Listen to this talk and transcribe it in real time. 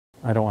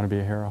I don't want to be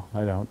a hero.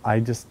 I don't. I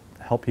just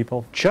help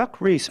people. Chuck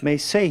Rees may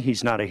say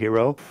he's not a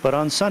hero, but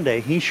on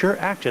Sunday he sure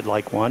acted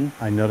like one.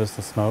 I noticed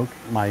the smoke.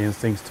 My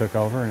instincts took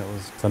over, and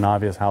it's an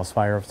obvious house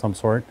fire of some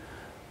sort.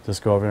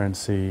 Just go over there and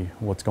see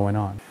what's going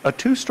on. A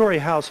two-story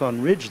house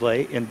on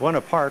Ridgeley in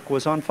Buena Park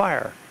was on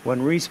fire.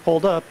 When Rees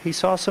pulled up, he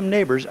saw some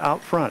neighbors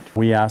out front.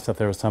 We asked if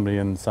there was somebody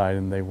inside,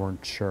 and they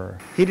weren't sure.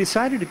 He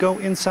decided to go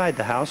inside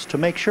the house to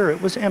make sure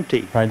it was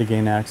empty. Tried to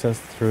gain access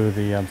through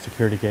the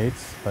security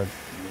gates, but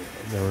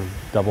they were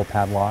double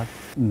padlocked.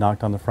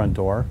 Knocked on the front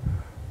door,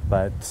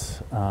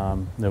 but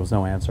there was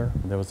no answer.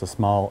 There was a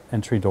small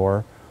entry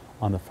door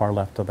on the far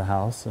left of the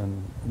house,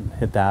 and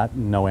hit that,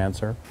 no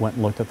answer. Went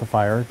and looked at the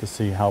fire to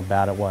see how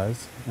bad it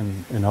was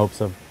in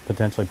hopes of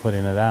potentially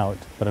putting it out.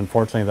 But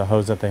unfortunately the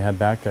hose that they had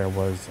back there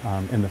was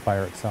in the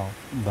fire itself.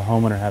 The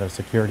homeowner had a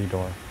security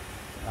door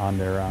on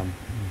their,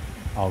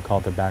 I'll call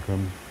it their back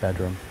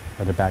bedroom,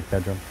 or their back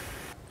bedroom,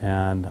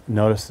 and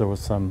noticed there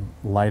was some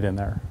light in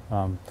there.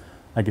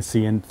 I could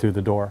see in through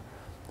the door.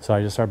 So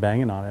I just started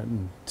banging on it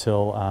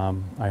until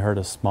I heard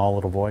a small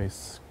little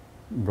voice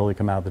really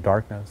come out of the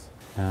darkness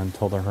and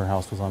told her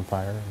house was on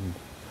fire and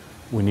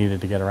we needed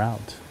to get her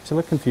out. She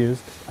looked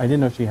confused. I didn't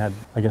know she had,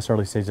 I guess,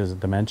 early stages of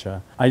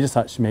dementia. I just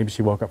thought maybe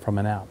she woke up from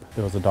a nap.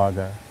 There was a dog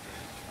there,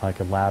 like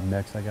a lab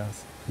mix, I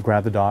guess.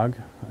 Grabbed the dog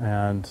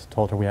and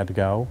told her we had to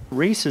go.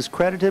 Rees is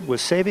credited with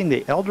saving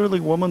the elderly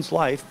woman's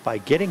life by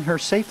getting her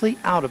safely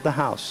out of the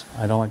house.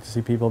 I don't like to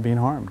see people being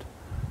harmed,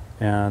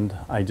 and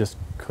I just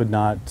could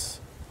not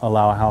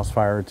allow a house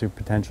fire to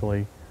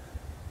potentially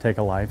take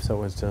a life, so it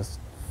was just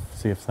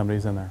see if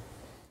somebody's in there.